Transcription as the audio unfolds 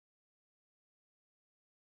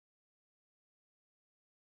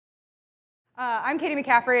I'm Caitie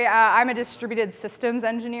McCaffrey. I'm a distributed systems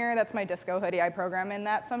engineer. That's my disco hoodie. I program in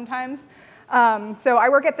that sometimes. So I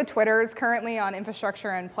work at the Twitters currently on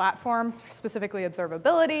infrastructure and platform, specifically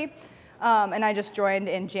observability. And I just joined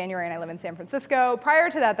in January, and I live in San Francisco.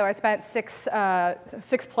 Prior to that, though, I spent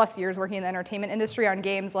six plus years working in the entertainment industry on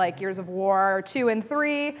games like Gears of War 2 and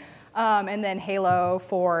 3, and then Halo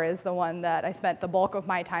 4 is the one that I spent the bulk of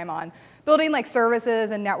my time on, building like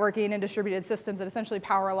services and networking and distributed systems that essentially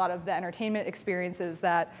power a lot of the entertainment experiences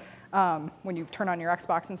that when you turn on your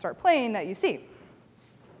Xbox and start playing that you see.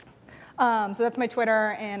 So that's my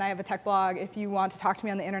Twitter, and I have a tech blog. If you want to talk to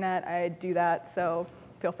me on the internet, I do that, so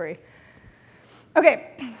feel free.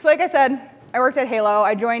 Okay, so like I said, I worked at Halo.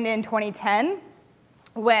 I joined in 2010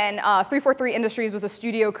 when 343 Industries was a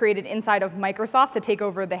studio created inside of Microsoft to take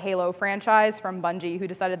over the Halo franchise from Bungie, who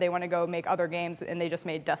decided they want to go make other games, and they just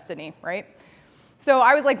made Destiny, right? So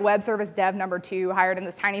I was like web service dev number 2, hired in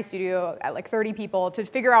this tiny studio at like 30 people to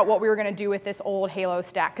figure out what we were going to do with this old Halo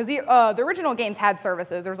stack. Because the original games had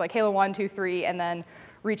services. There was like Halo 1, 2, 3, and then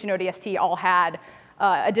Reach and ODST all had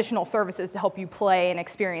additional services to help you play and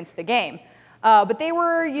experience the game. But they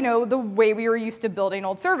were, you know, the way we were used to building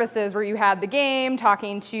old services, where you had the game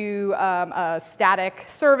talking to a static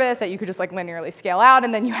service that you could just like linearly scale out,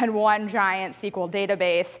 and then you had one giant SQL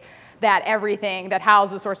database that everything that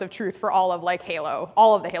housed the source of truth for all of like Halo,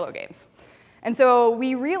 all of the Halo games. And so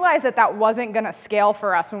we realized that that wasn't going to scale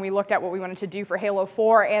for us when we looked at what we wanted to do for Halo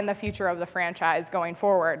 4 and the future of the franchise going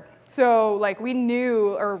forward. So like we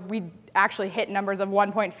knew, or we actually hit numbers of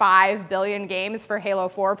 1.5 billion games for Halo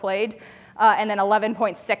 4 played. And then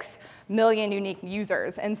 11.6 million unique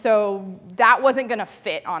users. And so that wasn't going to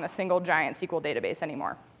fit on a single giant SQL database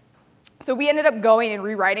anymore. So we ended up going and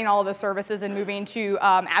rewriting all of the services and moving to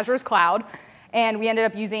Azure's cloud. And we ended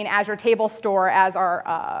up using Azure Table Store as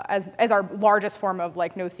our largest form of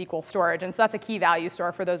like NoSQL storage. And so that's a key value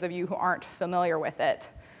store for those of you who aren't familiar with it.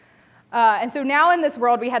 And so now in this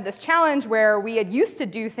world, we had this challenge where we had used to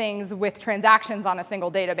do things with transactions on a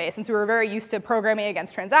single database. And so we were very used to programming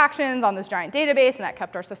against transactions on this giant database, and that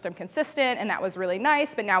kept our system consistent, and that was really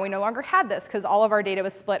nice. But now we no longer had this, because all of our data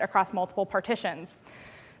was split across multiple partitions.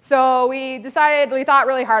 So we thought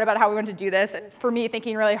really hard about how we wanted to do this. And for me,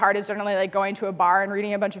 thinking really hard is generally like going to a bar and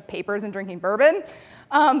reading a bunch of papers and drinking bourbon.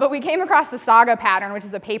 But we came across the Saga pattern, which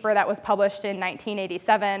is a paper that was published in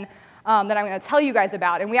 1987. That I'm going to tell you guys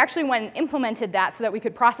about. And we actually went and implemented that so that we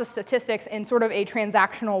could process statistics in sort of a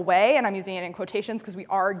transactional way. And I'm using it in quotations because we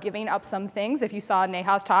are giving up some things. If you saw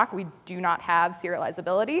Neha's talk, we do not have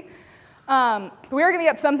serializability. We are giving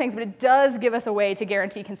up some things, but it does give us a way to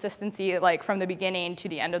guarantee consistency like from the beginning to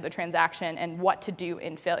the end of the transaction and what to do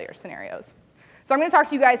in failure scenarios. So I'm going to talk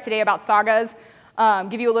to you guys today about sagas,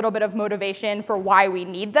 give you a little bit of motivation for why we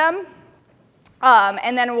need them.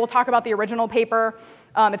 And then we'll talk about the original paper,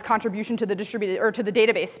 its contribution to the distributed or to the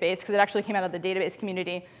database space, because it actually came out of the database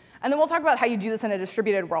community. And then we'll talk about how you do this in a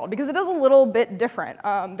distributed world, because it is a little bit different.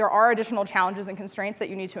 There are additional challenges and constraints that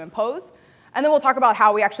you need to impose. And then we'll talk about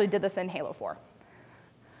how we actually did this in Halo 4.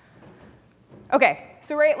 Okay,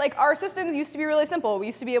 so right, like our systems used to be really simple. We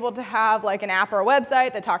used to be able to have like an app or a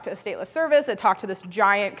website that talked to a stateless service, that talked to this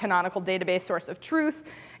giant canonical database source of truth.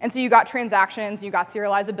 And so you got transactions, you got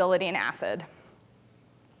serializability and ACID.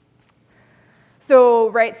 So,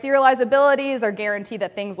 right, serializabilities are guaranteed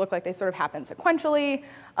that things look like they sort of happen sequentially.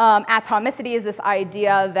 Atomicity is this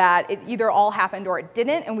idea that it either all happened or it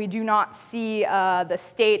didn't, and we do not see the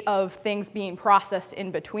state of things being processed in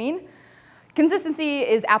between. Consistency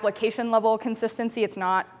is application level consistency. It's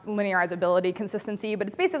not linearizability consistency, but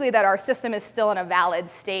it's basically that our system is still in a valid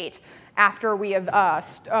state after we have,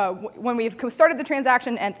 when we've started the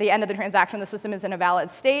transaction, and at the end of the transaction, the system is in a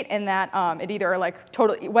valid state, and that it either like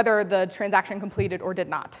totally, whether the transaction completed or did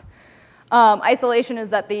not. Isolation is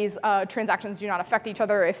that these transactions do not affect each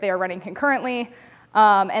other if they are running concurrently.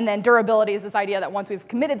 And then durability is this idea that once we've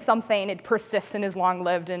committed something, it persists and is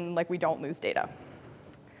long-lived, and like we don't lose data.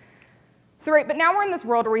 So right, but now we're in this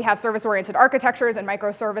world where we have service-oriented architectures and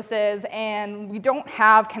microservices, and we don't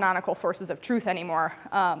have canonical sources of truth anymore.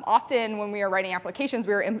 Often when we are writing applications,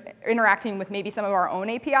 we are interacting with maybe some of our own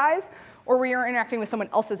APIs, or we are interacting with someone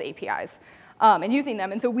else's APIs and using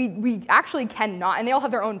them. And so we actually cannot, and they all have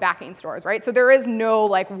their own backing stores, right? So there is no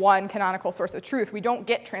like one canonical source of truth. We don't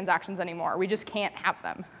get transactions anymore. We just can't have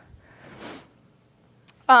them.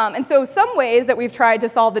 And so some ways that we've tried to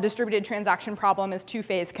solve the distributed transaction problem is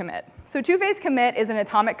two-phase commit. So two-phase commit is an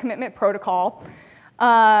atomic commitment protocol.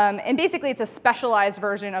 And basically, it's a specialized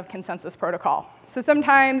version of consensus protocol. So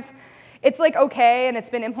sometimes It's like okay, and it's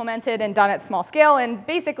been implemented and done at small scale, and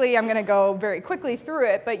basically I'm gonna go very quickly through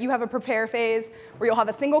it, but you have a prepare phase where you'll have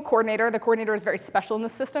a single coordinator. The coordinator is very special in the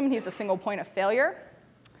system. He's a single point of failure.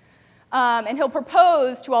 And he'll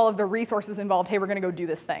propose to all of the resources involved, hey, we're gonna go do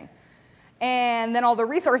this thing. And then all the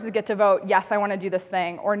resources get to vote, yes, I wanna do this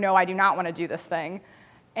thing, or no, I do not wanna do this thing.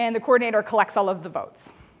 And the coordinator collects all of the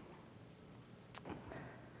votes.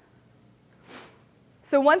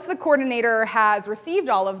 So once the coordinator has received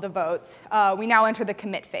all of the votes, we now enter the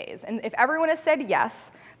commit phase. And if everyone has said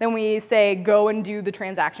yes, then we say go and do the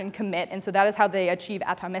transaction, commit. And so that is how they achieve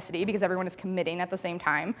atomicity, because everyone is committing at the same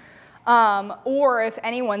time. Or if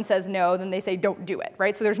anyone says no, then they say don't do it,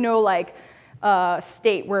 right? So there's no like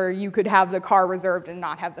state where you could have the car reserved and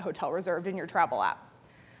not have the hotel reserved in your travel app.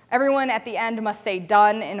 Everyone at the end must say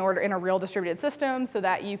done in a real distributed system so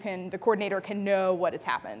that the coordinator can know what has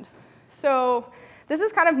happened. So this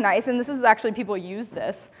is kind of nice, and this is actually people use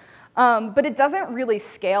this, but it doesn't really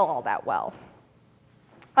scale all that well.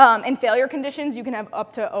 In failure conditions, you can have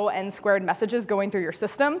up to O(n) squared messages going through your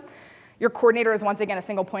system. Your coordinator is once again a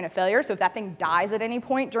single point of failure, so if that thing dies at any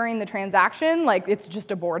point during the transaction, like it's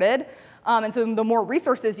just aborted. And so the more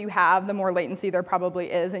resources you have, the more latency there probably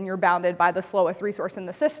is, and you're bounded by the slowest resource in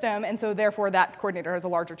the system, and so therefore that coordinator has a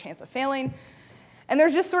larger chance of failing. And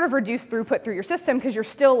there's just sort of reduced throughput through your system because you're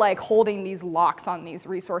still like holding these locks on these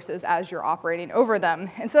resources as you're operating over them.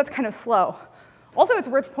 And so that's kind of slow. Also, it's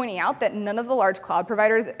worth pointing out that none of the large cloud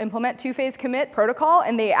providers implement two-phase commit protocol,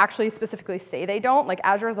 and they actually specifically say they don't. Like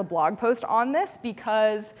Azure has a blog post on this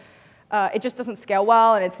because it just doesn't scale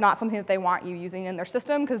well, and it's not something that they want you using in their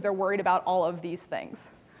system because they're worried about all of these things.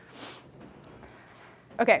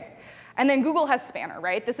 Okay. And then Google has Spanner,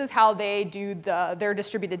 right? This is how they do their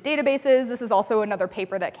distributed databases. This is also another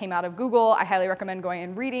paper that came out of Google. I highly recommend going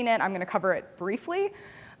and reading it. I'm going to cover it briefly.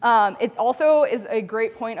 It also is a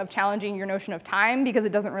great point of challenging your notion of time because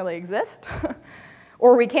it doesn't really exist,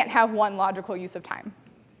 or we can't have one logical use of time.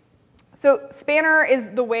 So Spanner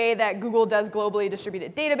is the way that Google does globally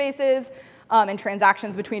distributed databases and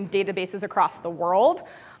transactions between databases across the world.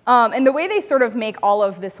 And the way they sort of make all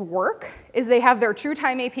of this work is they have their true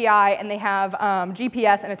time API, and they have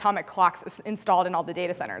GPS and atomic clocks installed in all the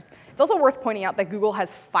data centers. It's also worth pointing out that Google has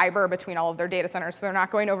fiber between all of their data centers, so they're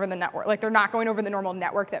not going over the network. Like they're not going over the normal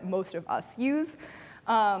network that most of us use.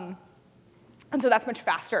 And so that's much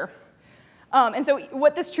faster. And so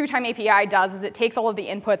what this true time API does is it takes all of the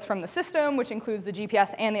inputs from the system, which includes the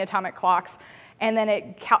GPS and the atomic clocks, and then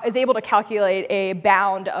it is able to calculate a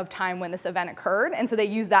bound of time when this event occurred. And so they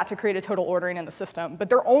use that to create a total ordering in the system. But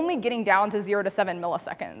they're only getting down to 0 to 7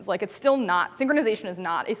 milliseconds. Like it's still not, synchronization is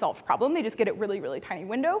not a solved problem. They just get a really, really tiny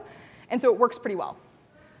window. And so it works pretty well.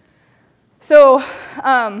 So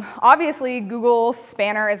obviously, Google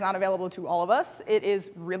Spanner is not available to all of us. It is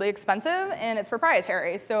really expensive, and it's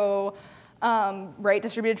proprietary. So right,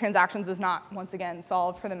 distributed transactions is not, once again,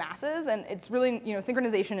 solved for the masses. And it's really,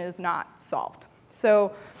 synchronization is not solved.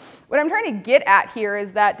 So what I'm trying to get at here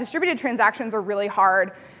is that distributed transactions are really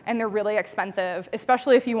hard, and they're really expensive,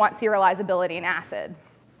 especially if you want serializability in ACID.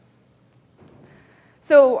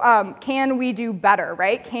 So can we do better,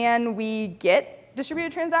 right? Can we get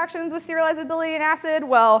distributed transactions with serializability in ACID?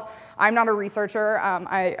 Well, I'm not a researcher.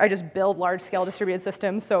 I just build large-scale distributed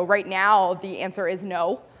systems. So right now, the answer is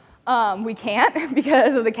no. We can't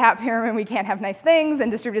because of the cap pyramid. We can't have nice things,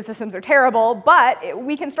 and distributed systems are terrible. But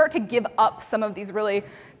we can start to give up some of these really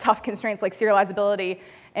tough constraints like serializability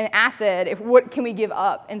and ACID. What can we give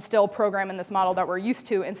up and still program in this model that we're used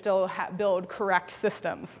to and still build correct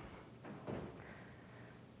systems?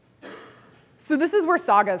 So this is where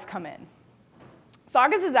Sagas come in.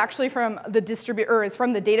 Sagas is actually from the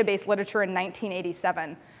database literature in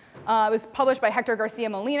 1987. It was published by Hector Garcia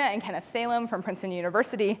Molina and Kenneth Salem from Princeton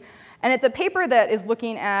University. And it's a paper that is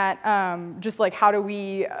looking at just like how do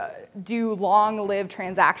we do long-lived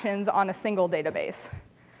transactions on a single database.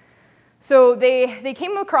 So they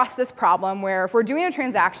came across this problem where if we're doing a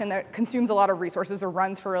transaction that consumes a lot of resources or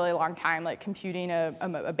runs for a really long time, like computing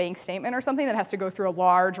a bank statement or something that has to go through a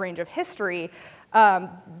large range of history,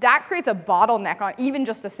 that creates a bottleneck on even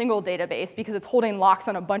just a single database because it's holding locks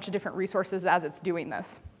on a bunch of different resources as it's doing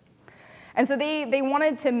this. And so they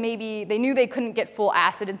wanted to they knew they couldn't get full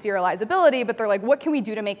ACID and serializability, but they're like, what can we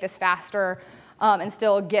do to make this faster and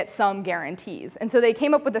still get some guarantees? And so they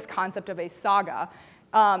came up with this concept of a Saga,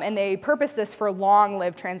 and they purposed this for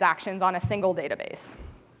long-lived transactions on a single database.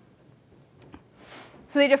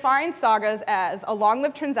 So they define Sagas as a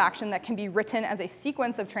long-lived transaction that can be written as a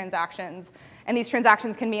sequence of transactions, and these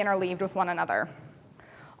transactions can be interleaved with one another.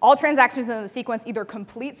 All transactions in the sequence either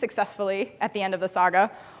complete successfully at the end of the Saga,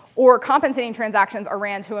 or compensating transactions are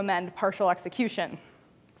ran to amend partial execution.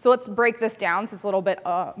 So let's break this down so it's a little bit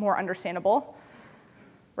more understandable.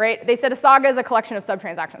 Right? They said a saga is a collection of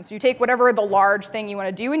sub-transactions. So you take whatever the large thing you want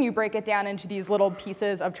to do and you break it down into these little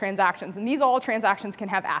pieces of transactions. And these all transactions can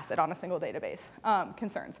have ACID on a single database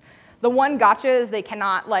concerns. The one gotcha is they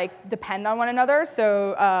cannot depend on one another.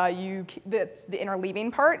 So that's the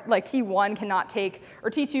interleaving part. Like T1 cannot take, or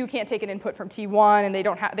T2 can't take an input from T1, and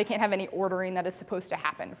they can't have any ordering that is supposed to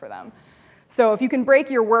happen for them. So if you can break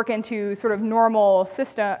your work into sort of normal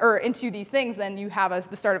system, or into these things, then you have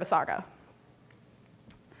the start of a saga.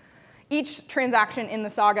 Each transaction in the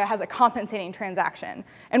saga has a compensating transaction.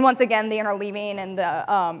 And once again, the interleaving and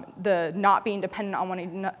the not being dependent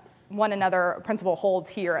on one another principle holds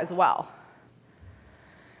here as well.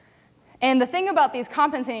 And the thing about these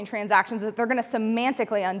compensating transactions is that they're going to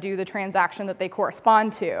semantically undo the transaction that they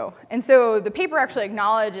correspond to. And so the paper actually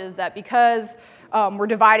acknowledges that because we're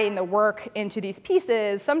dividing the work into these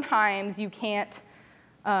pieces, sometimes you can't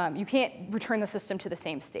return the system to the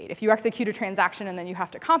same state. If you execute a transaction and then you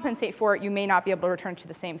have to compensate for it, you may not be able to return to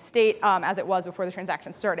the same state as it was before the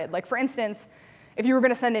transaction started. Like for instance, if you were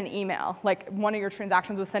going to send an email, like one of your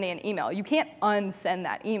transactions was sending an email, you can't unsend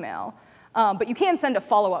that email, but you can send a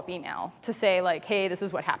follow-up email to say like, hey, this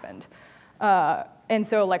is what happened. And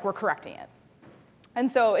so like we're correcting it.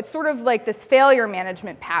 And so it's sort of like this failure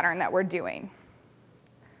management pattern that we're doing.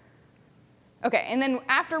 Okay, and then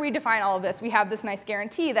after we define all of this, we have this nice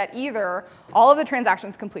guarantee that either all of the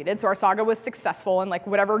transactions completed, so our saga was successful and like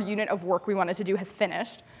whatever unit of work we wanted to do has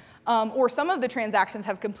finished, or some of the transactions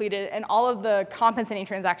have completed and all of the compensating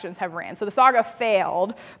transactions have ran. So the saga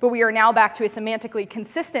failed, but we are now back to a semantically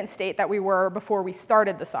consistent state that we were before we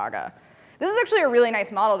started the saga. This is actually a really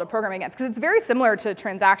nice model to program against because it's very similar to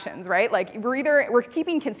transactions, right? Like we're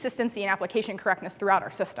keeping consistency and application correctness throughout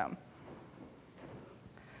our system.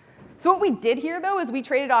 So what we did here, though, is we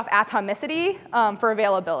traded off atomicity for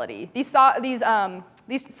availability. These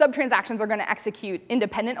sub-transactions are going to execute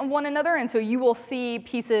independent of one another, and so you will see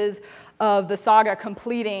pieces of the saga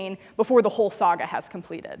completing before the whole saga has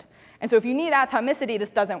completed. And so if you need atomicity, this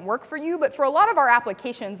doesn't work for you, but for a lot of our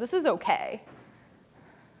applications, this is OK.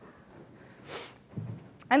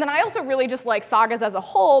 And then I also really just like sagas as a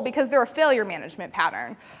whole because they're a failure management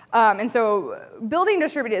pattern. And so building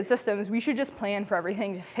distributed systems, we should just plan for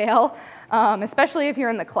everything to fail, especially if you're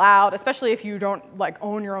in the cloud, especially if you don't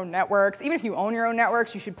own your own networks. Even if you own your own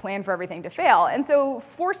networks, you should plan for everything to fail. And so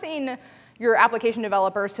forcing your application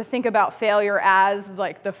developers to think about failure as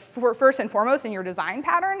the first and foremost in your design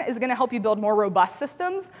pattern is going to help you build more robust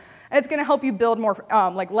systems. And it's going to help you build more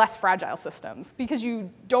less fragile systems because you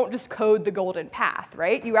don't just code the golden path,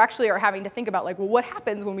 right? You actually are having to think about well, what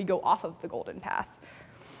happens when we go off of the golden path?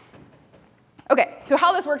 Okay, so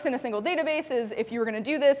how this works in a single database is if you were going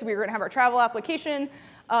to do this, we were going to have our travel application.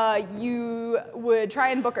 You would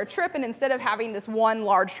try and book a trip, and instead of having this one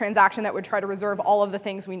large transaction that would try to reserve all of the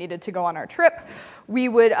things we needed to go on our trip, we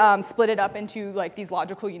would split it up into these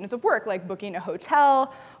logical units of work, like booking a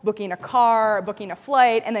hotel, booking a car, booking a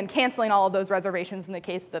flight, and then canceling all of those reservations in the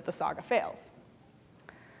case that the saga fails.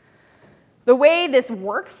 The way this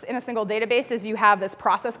works in a single database is you have this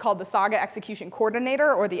process called the Saga Execution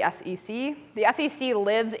Coordinator, or the SEC. The SEC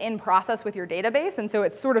lives in process with your database, and so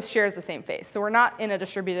it sort of shares the same face. So we're not in a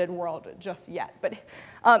distributed world just yet. But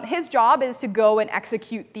his job is to go and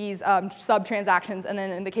execute these sub-transactions, and then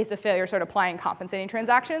in the case of failure, start applying compensating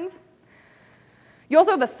transactions. You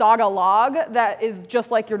also have a Saga log that is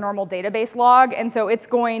just like your normal database log, and so it's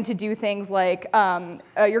going to do things like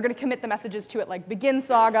you're going to commit the messages to it like begin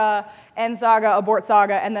Saga, end Saga, abort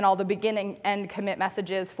Saga, and then all the beginning and commit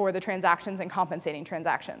messages for the transactions and compensating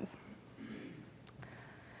transactions.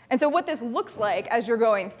 And so what this looks like as you're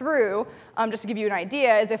going through, just to give you an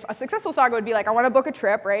idea, is if a successful saga would be I want to book a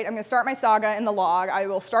trip, right? I'm going to start my saga in the log. I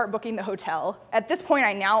will start booking the hotel. At this point,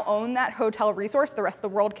 I now own that hotel resource. The rest of the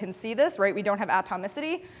world can see this, right? We don't have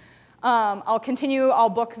atomicity. I'll continue. I'll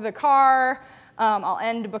book the car. I'll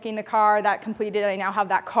end booking the car. That completed. I now have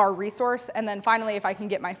that car resource. And then finally, if I can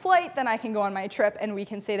get my flight, then I can go on my trip, and we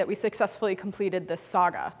can say that we successfully completed this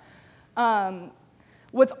saga.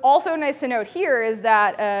 What's also nice to note here is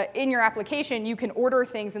that in your application, you can order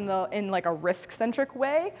things in a risk-centric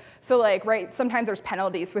way. So right, sometimes there's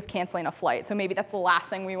penalties with canceling a flight. So maybe that's the last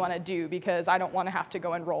thing we want to do because I don't want to have to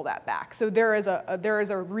go and roll that back. So there is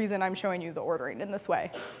a reason I'm showing you the ordering in this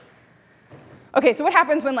way. Okay, so what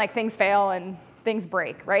happens when things fail and things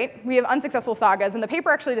break, right? We have unsuccessful sagas, and the paper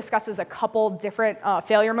actually discusses a couple different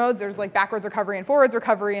failure modes. There's backwards recovery and forwards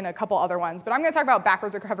recovery and a couple other ones. But I'm going to talk about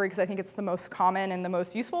backwards recovery because I think it's the most common and the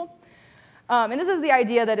most useful. And this is the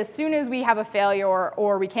idea that as soon as we have a failure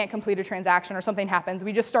or we can't complete a transaction or something happens,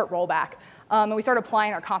 we just start rollback. And we start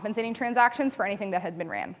applying our compensating transactions for anything that had been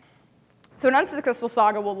ran. So an unsuccessful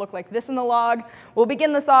Saga will look like this in the log. We'll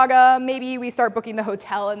begin the Saga. Maybe we start booking the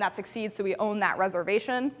hotel, and that succeeds, so we own that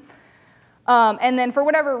reservation. And then for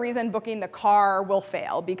whatever reason, booking the car will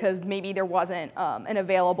fail because maybe there wasn't an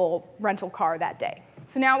available rental car that day.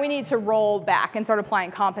 So now we need to roll back and start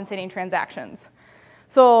applying compensating transactions.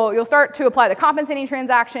 So you'll start to apply the compensating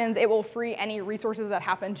transactions. It will free any resources that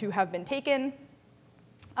happen to have been taken.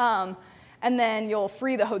 And then you'll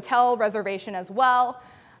free the hotel reservation as well.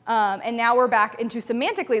 And now we're back into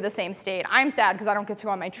semantically the same state. I'm sad because I don't get to go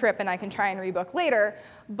on my trip and I can try and rebook later.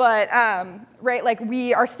 But right, like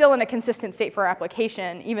we are still in a consistent state for our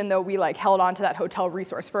application, even though we like held on to that hotel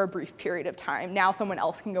resource for a brief period of time. Now someone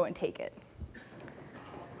else can go and take it.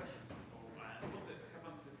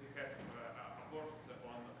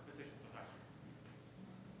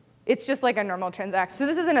 It's just like a normal transaction. So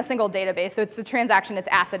this isn't a single database, so it's the transaction, it's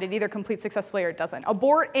asset. It either completes successfully or it doesn't.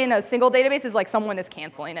 Abort in a single database is like someone is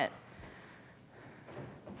canceling it.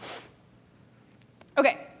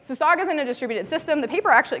 Okay, so Saga's in a distributed system. The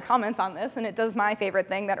paper actually comments on this, and it does my favorite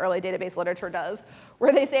thing that early database literature does,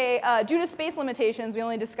 where they say, due to space limitations, we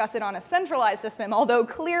only discuss it on a centralized system, although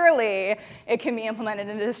clearly it can be implemented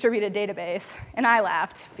in a distributed database. And I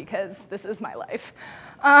laughed, because this is my life.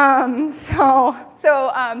 Thanks,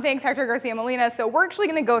 Hector Garcia Molina. So we're actually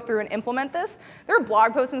going to go through and implement this. There are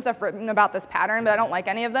blog posts and stuff written about this pattern, but I don't like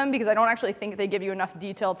any of them because I don't actually think they give you enough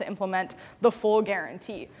detail to implement the full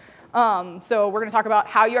guarantee. So we're going to talk about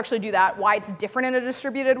how you actually do that, why it's different in a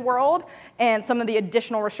distributed world, and some of the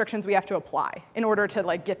additional restrictions we have to apply in order to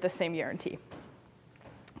like get the same guarantee.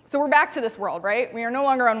 So we're back to this world, right? We are no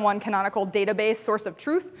longer on one canonical database source of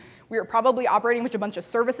truth. We are probably operating with a bunch of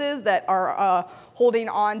services that are holding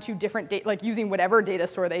on to different data, like using whatever data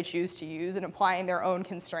store they choose to use and applying their own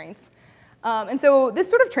constraints. And so this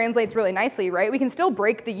sort of translates really nicely, right? We can still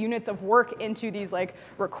break the units of work into these like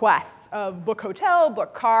requests of book hotel,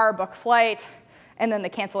 book car, book flight, and then the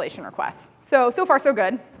cancellation requests. So far so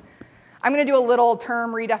good. I'm going to do a little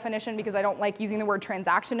term redefinition because I don't like using the word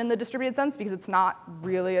transaction in the distributed sense because it's not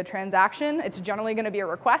really a transaction. It's generally going to be a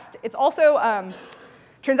request. It's also,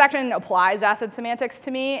 transaction applies ACID semantics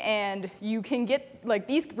to me, and you can get, like,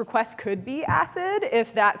 these requests could be ACID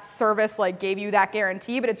if that service, like, gave you that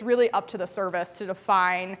guarantee, but it's really up to the service to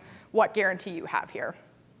define what guarantee you have here.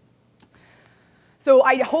 So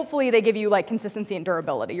hopefully they give you, like, consistency and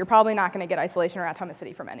durability. You're probably not going to get isolation or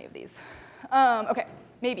atomicity from any of these. Okay,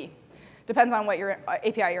 maybe. Depends on what your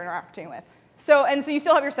API you're interacting with. So you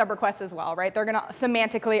still have your sub requests as well, right? They're going to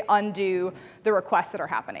semantically undo the requests that are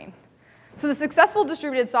happening. So the successful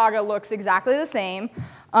distributed Saga looks exactly the same,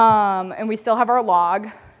 and we still have our log.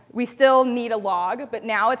 We still need a log, but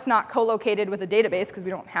now it's not co-located with a database because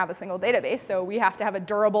we don't have a single database, so we have to have a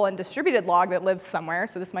durable and distributed log that lives somewhere.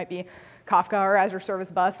 So this might be Kafka or Azure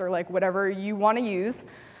Service Bus or like whatever you want to use.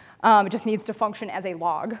 It just needs to function as a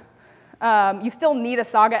log. You still need a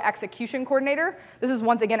Saga execution coordinator. This is,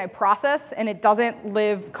 once again, a process, and it doesn't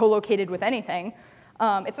live co-located with anything.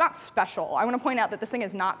 It's not special. I want to point out that this thing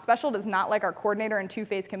is not special. It is not like our coordinator in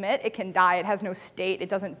two-phase commit. It can die. It has no state. It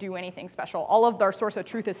doesn't do anything special. All of our source of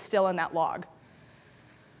truth is still in that log.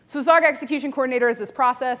 So the Saga execution coordinator is this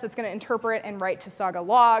process that's going to interpret and write to Saga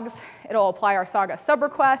logs. It'll apply our Saga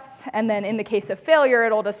sub-requests, and then in the case of failure,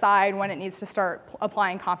 it'll decide when it needs to start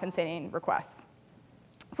applying compensating requests.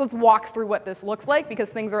 So let's walk through what this looks like, because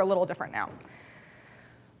things are a little different now.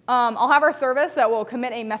 I'll have our service that will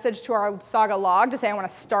commit a message to our Saga log to say I want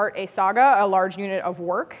to start a Saga, a large unit of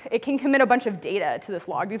work. It can commit a bunch of data to this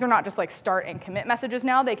log. These are not just like start and commit messages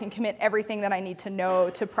now. They can commit everything that I need to know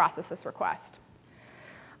to process this request.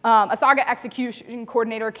 A Saga execution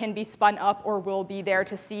coordinator can be spun up or will be there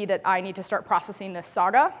to see that I need to start processing this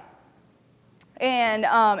Saga. And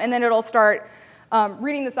then it'll start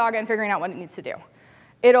reading the Saga and figuring out what it needs to do.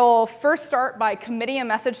 It'll first start by committing a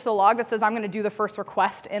message to the log that says I'm going to do the first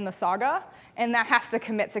request in the Saga, and that has to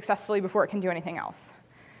commit successfully before it can do anything else.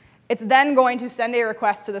 It's then going to send a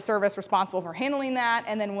request to the service responsible for handling that,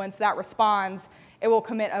 and then once that responds, it will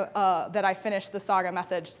commit that I finished the Saga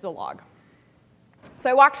message to the log.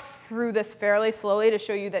 So I walked through this fairly slowly to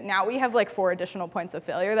show you that now we have like 4 additional points of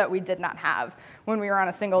failure that we did not have when we were on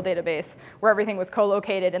a single database where everything was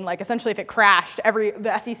co-located, and like essentially if it crashed,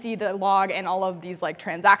 the SEC, the log, and all of these like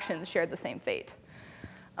transactions shared the same fate.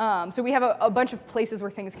 So we have a bunch of places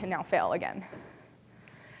where things can now fail again.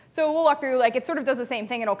 So we'll walk through, like it sort of does the same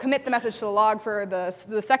thing. It'll commit the message to the log for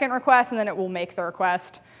the second request, and then it will make the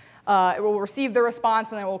request. It will receive the response,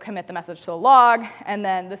 and then it will commit the message to the log. And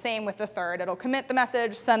then the same with the third. It'll commit the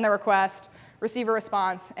message, send the request, receive a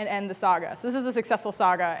response, and end the Saga. So this is a successful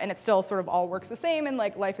Saga, and it still sort of all works the same, and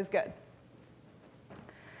like life is good.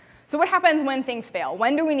 So what happens when things fail?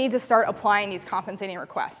 When do we need to start applying these compensating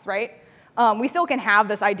requests, right? We still can have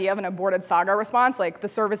this idea of an aborted Saga response. Like the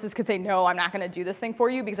services could say, no, I'm not going to do this thing for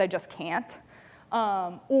you because I just can't.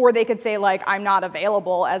 Or they could say, like, I'm not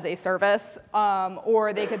available as a service.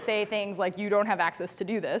 Or they could say things like, you don't have access to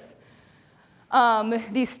do this.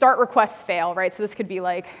 These start requests fail, right? So this could be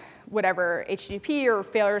like whatever HTTP or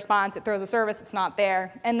failure response. It throws a service. It's not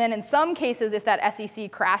there. And then in some cases, if that SEC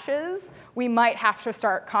crashes, we might have to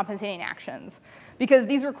start compensating actions. Because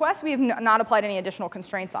these requests, we have not applied any additional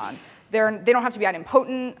constraints on. They don't have to be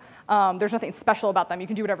idempotent. There's nothing special about them. You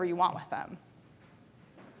can do whatever you want with them.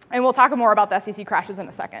 And we'll talk more about the SEC crashes in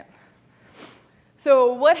a second.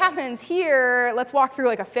 So what happens here, let's walk through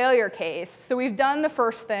like a failure case. So we've done the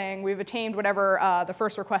first thing. We've attained whatever the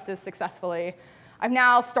first request is successfully. I've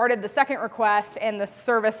now started the second request, and the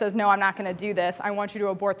service says, no, I'm not going to do this. I want you to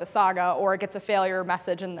abort the Saga, or it gets a failure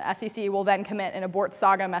message, and the SEC will then commit an abort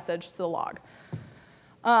Saga message to the log.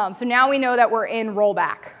 So now we know that we're in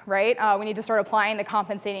rollback, right? We need to start applying the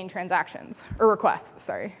compensating transactions, or requests,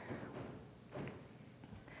 sorry.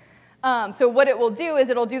 So what it will do is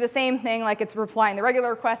it'll do the same thing like it's replying the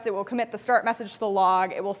regular request. It will commit the start message to the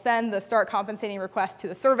log. It will send the start compensating request to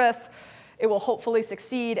the service. It will hopefully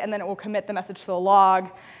succeed, and then it will commit the message to the log.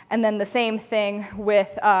 And then the same thing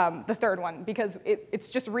with the third one, because it's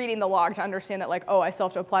just reading the log to understand that, like, oh, I still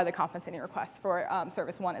have to apply the compensating request for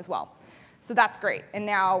service 1 as well. So that's great. And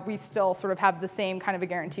now we still sort of have the same kind of a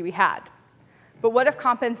guarantee we had. But what if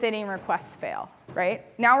compensating requests fail, right?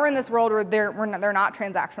 Now we're in this world where they're not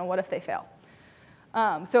transactional. What if they fail?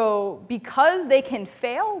 So because they can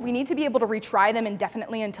fail, we need to be able to retry them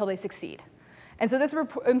indefinitely until they succeed. And so this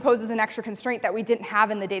imposes an extra constraint that we didn't have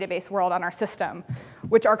in the database world on our system,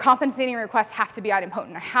 which our compensating requests have to be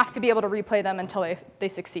idempotent. I have to be able to replay them until they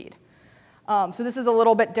succeed. So this is a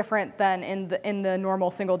little bit different than in the normal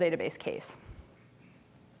single database case.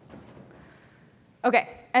 OK,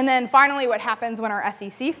 and then finally, what happens when our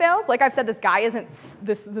SEC fails? Like I've said,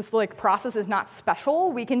 this like process is not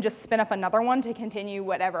special. We can just spin up another one to continue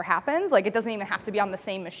whatever happens. Like it doesn't even have to be on the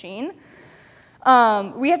same machine.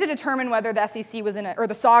 We have to determine whether the SEC was or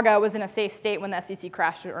the Saga was in a safe state when the SEC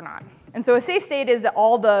crashed it or not. And so a safe state is that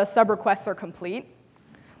all the sub-requests are complete.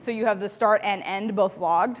 So you have the start and end both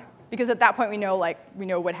logged. Because at that point, we know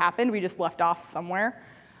what happened. We just left off somewhere.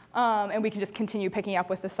 And we can just continue picking up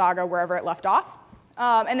with the Saga wherever it left off.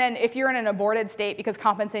 And then if you're in an aborted state, because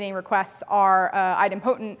compensating requests are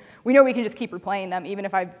idempotent, we know we can just keep replaying them. Even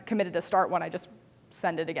if I've committed to start one, I just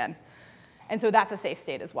send it again. And so that's a safe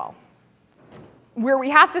state as well. Where we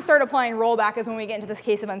have to start applying rollback is when we get into this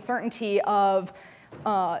case of uncertainty of,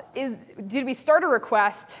 did we start a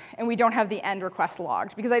request and we don't have the end request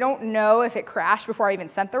logged? Because I don't know if it crashed before I even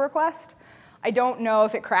sent the request. I don't know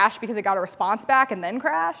if it crashed because it got a response back and then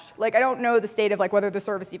crashed. Like, I don't know the state of like whether the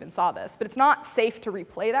service even saw this. But it's not safe to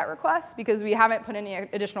replay that request because we haven't put any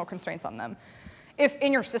additional constraints on them. If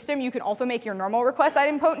in your system you can also make your normal request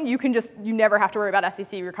idempotent, you never have to worry about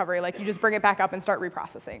SEC recovery. Like, you just bring it back up and start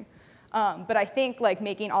reprocessing. But I think like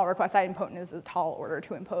making all requests idempotent is a tall order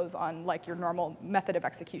to impose on like your normal method of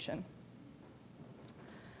execution.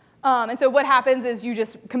 And so what happens is you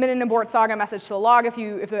just commit an abort Saga message to the log if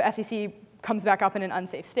the SEC comes back up in an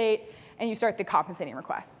unsafe state, and you start the compensating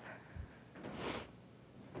requests.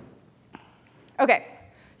 OK,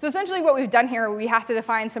 so essentially what we've done here, we have to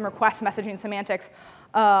define some request messaging semantics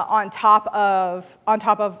on top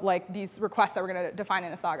of like these requests that we're going to define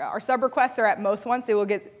in a Saga. Our sub requests are at most once. They will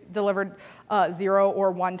get delivered 0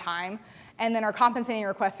 or 1 time. And then our compensating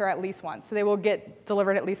requests are at least once. So they will get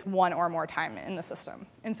delivered at least 1 or more time in the system.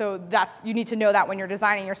 And so you need to know that when you're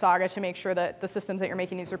designing your Saga to make sure that the systems that you're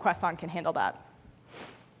making these requests on can handle that.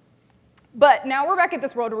 But now we're back at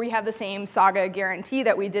this world where we have the same Saga guarantee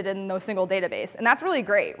that we did in the single database. And that's really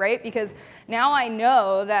great, right? Because now I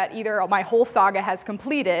know that either my whole Saga has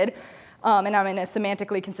completed, and I'm in a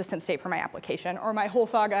semantically consistent state for my application, or my whole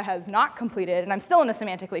Saga has not completed, and I'm still in a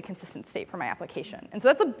semantically consistent state for my application. And so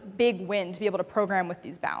that's a big win to be able to program with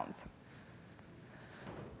these bounds.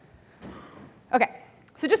 OK,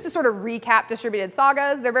 so just to sort of recap distributed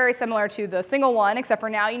Sagas, they're very similar to the single one, except for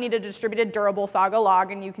now you need a distributed durable Saga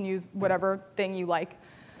log, and you can use whatever thing you like.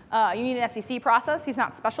 You need an SEC process. He's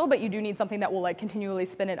not special, but you do need something that will like continually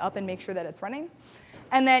spin it up and make sure that it's running.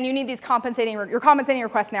 And then you need these your compensating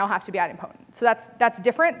requests now have to be idempotent. So that's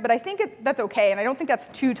different, but I think that's OK. And I don't think that's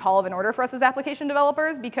too tall of an order for us as application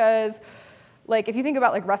developers because Like if you think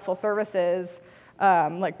about like RESTful services,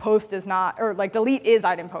 like post is not, or like delete is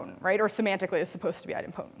idempotent, right? Or semantically is supposed to be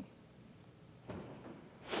idempotent.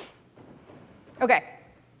 Okay,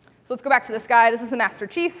 so let's go back to this guy. This is the Master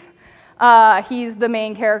Chief. He's the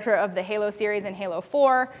main character of the Halo series in Halo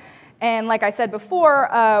 4. And like I said before,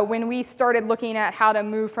 when we started looking at how to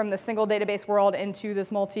move from the single database world into this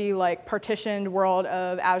partitioned world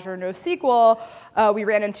of Azure NoSQL, we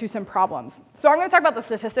ran into some problems. So I'm going to talk about the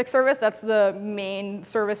statistics service. That's the main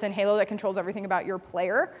service in Halo that controls everything about your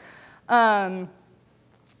player.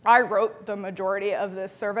 I wrote the majority of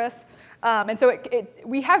this service. And so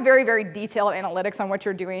we have very, very detailed analytics on what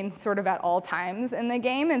you're doing sort of at all times in the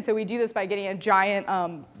game. And so we do this by getting a giant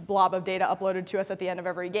blob of data uploaded to us at the end of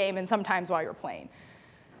every game, and sometimes while you're playing.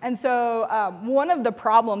 And so one of the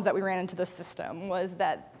problems that we ran into the system was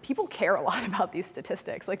that people care a lot about these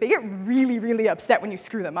statistics. Like, they get really, really upset when you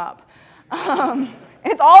screw them up. And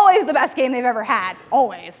it's always the best game they've ever had,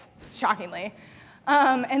 always, shockingly.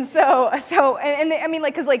 I mean,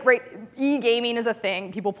 like, because like, right, e-gaming is a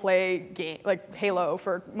thing. People play like Halo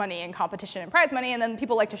for money and competition and prize money, and then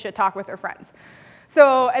people like to shit talk with their friends.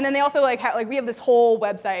 So, and then they also like we have this whole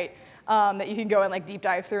website that you can go and like deep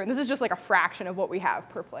dive through, and this is just like a fraction of what we have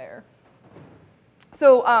per player.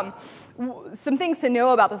 So, some things to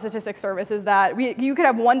know about the statistics service is that you could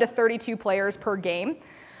have 1 to 32 players per game.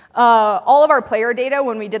 All of our player data,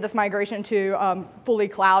 when we did this migration to fully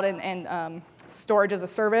cloud and storage as a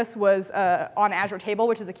service, was on Azure Table,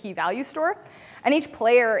 which is a key value store. And each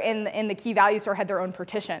player in the key value store had their own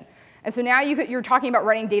partition. And so now you're talking about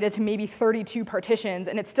writing data to maybe 32 partitions,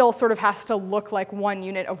 and it still sort of has to look like one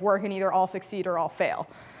unit of work and either all succeed or all fail.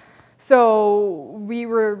 So we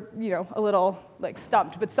were, a little like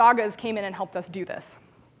stumped, but Sagas came in and helped us do this.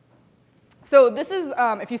 So this is,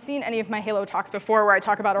 if you've seen any of my Halo talks before where I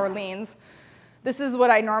talk about Orleans, this is what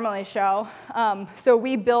I normally show. So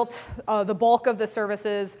we built the bulk of the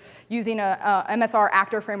services using a MSR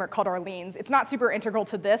actor framework called Orleans. It's not super integral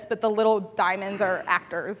to this, but the little diamonds are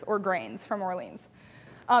actors or grains from Orleans.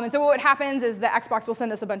 And so what happens is the Xbox will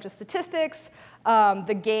send us a bunch of statistics.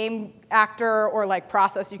 The game actor or like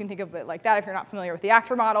process, you can think of it like that if you're not familiar with the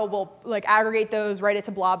actor model, will like aggregate those, write it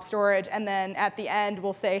to blob storage, and then at the end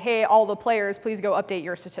we'll say, hey, all the players, please go update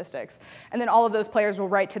your statistics. And then all of those players will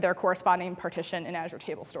write to their corresponding partition in Azure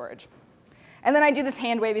Table Storage. And then I do this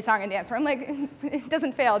hand wavy song and dance where I'm like, it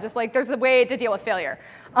doesn't fail, just like there's a way to deal with failure.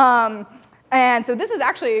 And so this is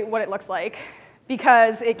actually what it looks like,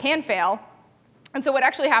 because it can fail. And so what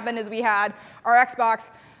actually happened is we had our Xbox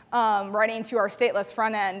writing to our stateless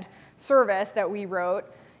front-end service that we wrote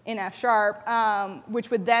in F#,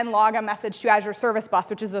 which would then log a message to Azure Service Bus,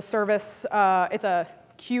 which is a service, it's a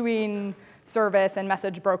queuing service and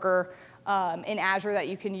message broker in Azure that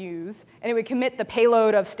you can use. And it would commit the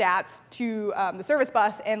payload of stats to the service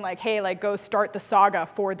bus and like, hey, like go start the Saga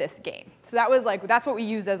for this game. So that was like, that's what we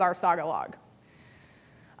used as our Saga log.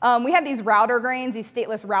 We had these router grains, these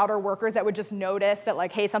stateless router workers that would just notice that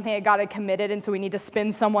like, hey, something had gotten committed, and so we need to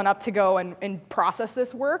spin someone up to go and process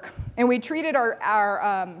this work. And we treated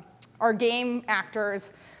our game actors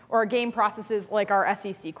or our game processes like our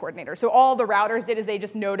SEC coordinator. So all the routers did is they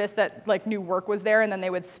just noticed that like new work was there, and then they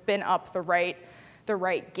would spin up the right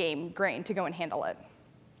game grain to go and handle it.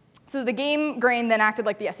 So the game grain then acted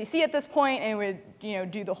like the SEC at this point, and it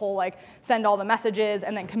would do the whole like send all the messages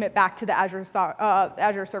and then commit back to the Azure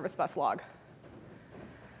Service Bus log.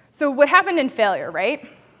 So what happened in failure, right?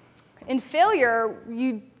 In failure,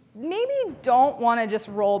 you maybe don't want to just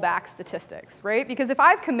roll back statistics, right? Because if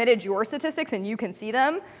I've committed your statistics and you can see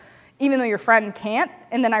them, even though your friend can't,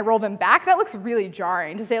 and then I roll them back, that looks really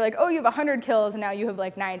jarring to say like, oh, you have 100 kills and now you have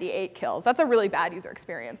like 98 kills. That's a really bad user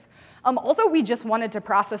experience. Also, we just wanted to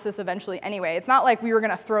process this eventually anyway. It's not like we were going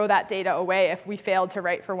to throw that data away if we failed to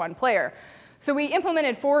write for one player. So we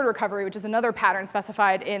implemented forward recovery, which is another pattern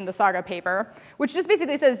specified in the Saga paper, which just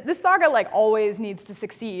basically says this Saga like always needs to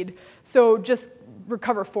succeed, so just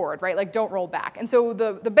recover forward, right? Like don't roll back. And so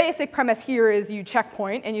the basic premise here is you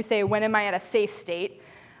checkpoint and you say, when am I at a safe state?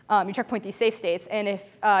 You checkpoint these safe states, and if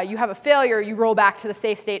you have a failure, you roll back to the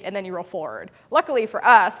safe state and then you roll forward. Luckily for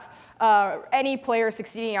us, any player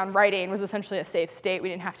succeeding on writing was essentially a safe state. We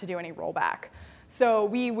didn't have to do any rollback. So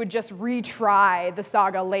we would just retry the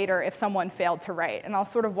Saga later if someone failed to write, and I'll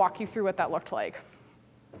sort of walk you through what that looked like.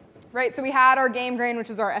 Right, so we had our game grain, which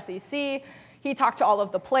is our SEC. He talked to all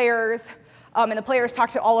of the players. And the players talk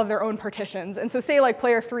to all of their own partitions. And so say like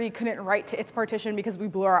player 3 couldn't write to its partition because we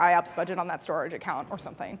blew our IOPS budget on that storage account or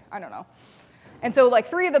something. I don't know. And so like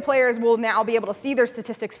 3 of the players will now be able to see their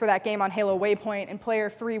statistics for that game on Halo Waypoint, and player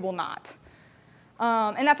 3 will not.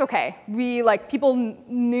 And that's okay. People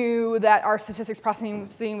knew that our statistics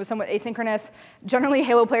processing was somewhat asynchronous. Generally,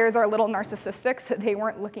 Halo players are a little narcissistic, so they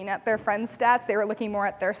weren't looking at their friends' stats. They were looking more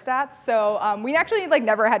at their stats. So we actually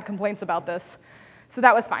never had complaints about this. So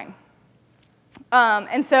that was fine.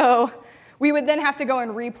 And so we would then have to go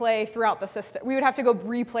and replay throughout the system. We would have to go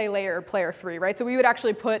replay player 3, right? So we would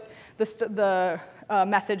actually put the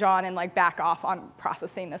message on and back off on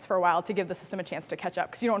processing this for a while to give the system a chance to catch up,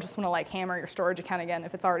 because you don't just want to hammer your storage account again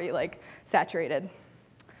if it's already saturated.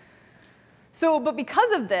 So, but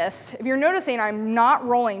because of this, if you're noticing, I'm not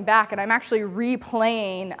rolling back, and I'm actually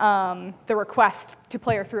replaying the request to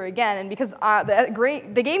player 3 again. And because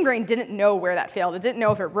the game grain didn't know where that failed. It didn't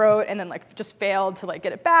know if it wrote and then just failed to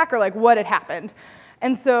get it back, or what had happened.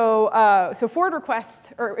 And so, forward requests,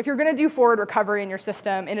 or if you're going to do forward recovery in your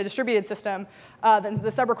system, in a distributed system, then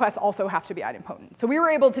the sub-requests also have to be idempotent. So we were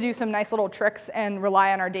able to do some nice little tricks and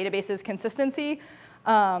rely on our database's consistency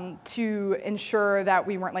to ensure that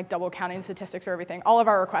we weren't double counting statistics or everything. All of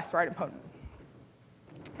our requests were idempotent.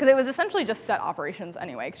 Because it was essentially just set operations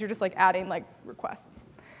anyway, because you're just adding requests.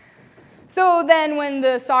 So then when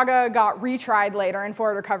the Saga got retried later in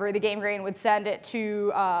forward recovery, the game grain would send it to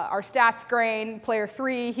our stats grain, player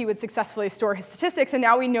 3. He would successfully store his statistics, and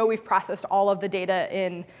now we know we've processed all of the data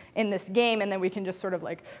in this game, and then we can just sort of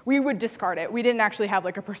we would discard it. We didn't actually have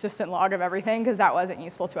a persistent log of everything, because that wasn't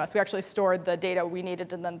useful to us. We actually stored the data we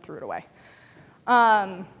needed and then threw it away.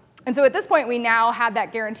 And so at this point, we now had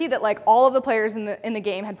that guarantee that all of the players in the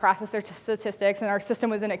game had processed their statistics, and our system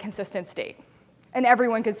was in a consistent state. And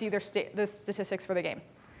everyone could see the statistics for the game.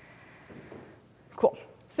 Cool.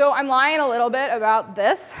 So I'm lying a little bit about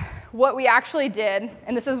this. What we actually did,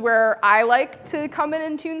 and this is where I like to come in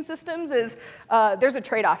and tune systems, is there's a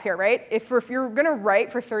trade-off here, right? If you're going to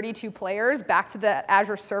write for 32 players back to the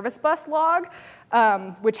Azure Service Bus log,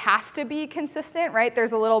 which has to be consistent, right?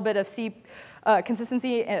 There's a little bit of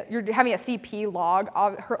consistency. You're having a CP log,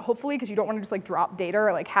 hopefully, because you don't want to just drop data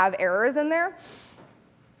or have errors in there.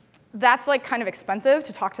 That's kind of expensive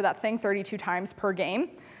to talk to that thing 32 times per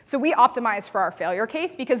game. So we optimized for our failure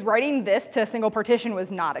case, because writing this to a single partition was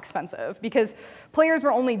not expensive, because players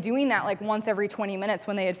were only doing that once every 20 minutes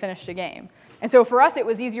when they had finished a game. And so for us, it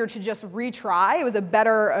was easier to just retry. It was a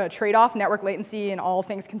better trade-off, network latency and all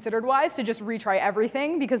things considered wise, to just retry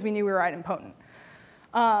everything, because we knew we were idempotent.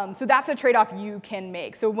 So that's a trade-off you can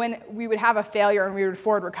make. So when we would have a failure and we would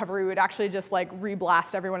forward recovery, we would actually just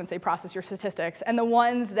reblast everyone and say, process your statistics. And the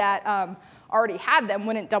ones that already had them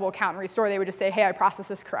wouldn't double count and restore. They would just say, hey, I processed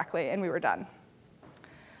this correctly, and we were done.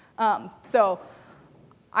 So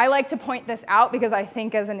I like to point this out, because I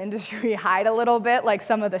think as an industry we hide a little bit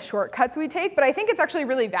some of the shortcuts we take. But I think it's actually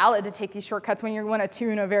really valid to take these shortcuts when you want to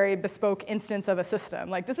tune a very bespoke instance of a system.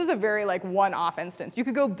 This is a very one-off instance. You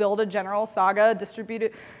could go build a general Saga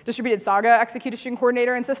distributed Saga execution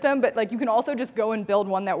coordinator and system, but you can also just go and build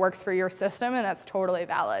one that works for your system, and that's totally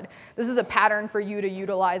valid. This is a pattern for you to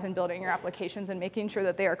utilize in building your applications and making sure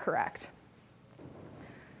that they are correct.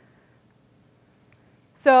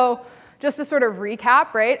 So just to sort of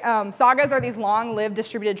recap, right? Sagas are these long-lived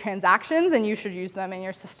distributed transactions, and you should use them in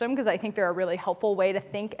your system, because I think they're a really helpful way to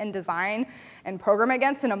think and design and program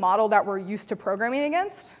against in a model that we're used to programming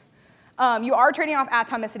against. You are trading off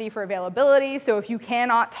atomicity for availability, so if you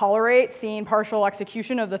cannot tolerate seeing partial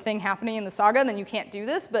execution of the thing happening in the Saga, then you can't do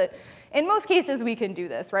this, but in most cases, we can do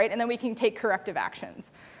this, right? And then we can take corrective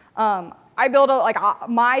actions. I build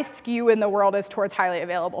my skew in the world is towards highly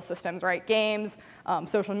available systems, right? Games,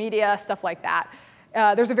 social media, stuff like that.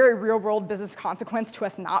 There's a very real-world business consequence to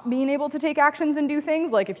us not being able to take actions and do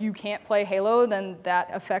things. If you can't play Halo, then that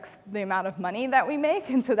affects the amount of money that we make,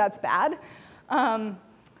 and so that's bad.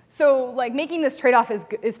 So making this trade-off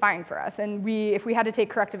is fine for us, and if we had to take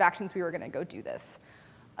corrective actions, we were going to go do this.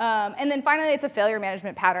 And then finally, it's a failure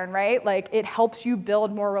management pattern, right? It helps you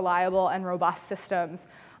build more reliable and robust systems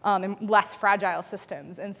and less fragile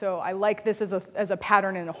systems. And so I like this as a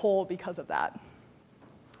pattern in a whole because of that.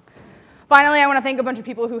 Finally, I want to thank a bunch of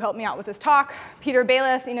people who helped me out with this talk: Peter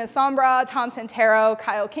Bayless, Inez Sombra, Tom Santero,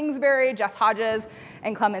 Kyle Kingsbury, Jeff Hodges,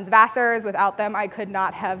 and Clemens Vassars. Without them, I could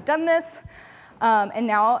not have done this. And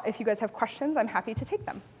now, if you guys have questions, I'm happy to take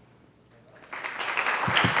them.